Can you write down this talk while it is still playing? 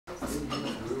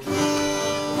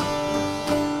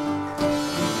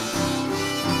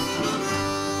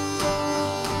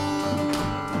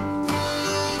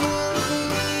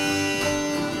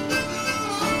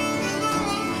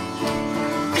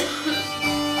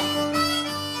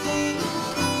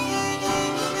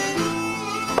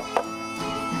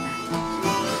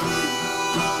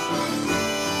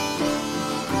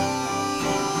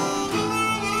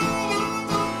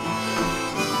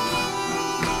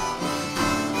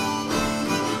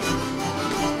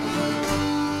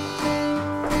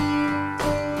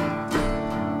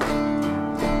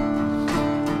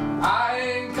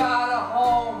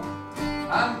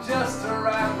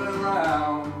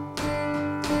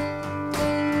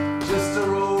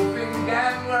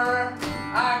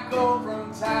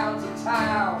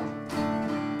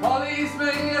Cities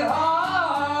make it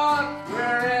hard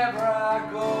wherever I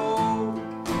go,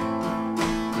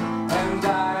 and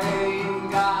I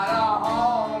ain't got a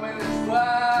home in this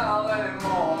world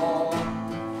anymore.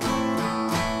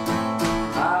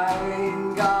 I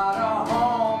ain't got a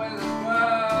home in this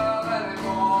world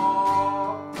anymore.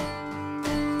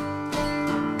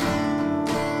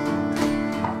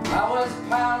 I was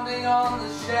pounding on the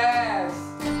shafts,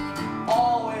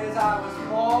 always I was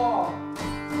poor.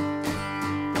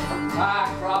 My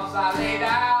crops I laid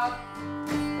out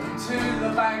to the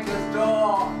banker's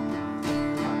door.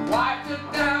 Wife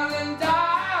took down and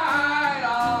died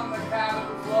on the cabin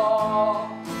floor.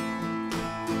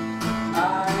 I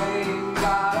ain't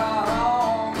got a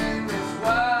home in this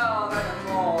world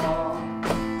anymore.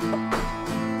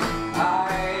 I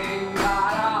ain't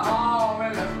got a home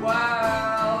in this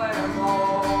world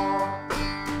anymore.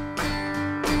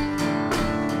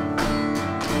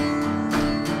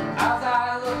 As I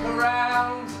look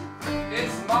around,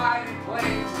 it's mighty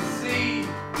plain to see.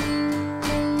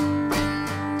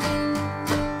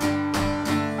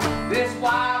 This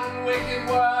wild and wicked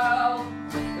world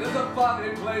is a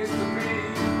funny place to be.